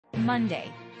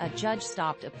Monday, a judge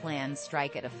stopped a planned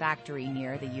strike at a factory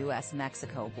near the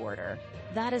U.S.-Mexico border.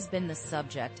 That has been the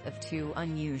subject of two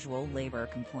unusual labor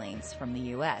complaints from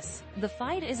the U.S. The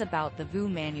fight is about the VU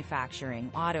manufacturing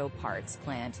auto parts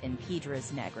plant in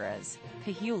Piedras Negras,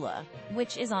 Coahuila,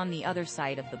 which is on the other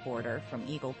side of the border from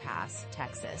Eagle Pass,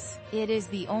 Texas. It is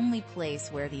the only place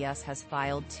where the U.S. has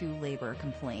filed two labor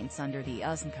complaints under the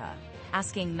USMCA,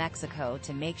 asking Mexico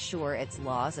to make sure its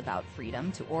laws about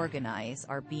freedom to organize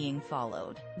are being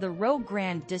followed. The Rio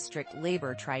Grande District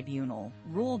Labor Tribunal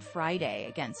ruled Friday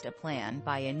against a plan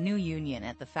by a new union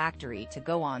at the factory to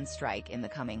go on strike in the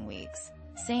coming weeks,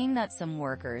 saying that some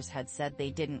workers had said they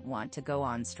didn't want to go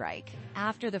on strike.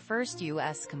 After the first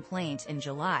U.S. complaint in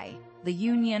July, the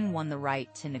union won the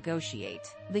right to negotiate.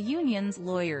 The union's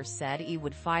lawyers said he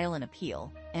would file an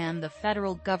appeal, and the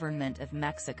federal government of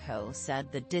Mexico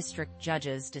said the district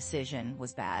judge's decision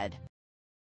was bad.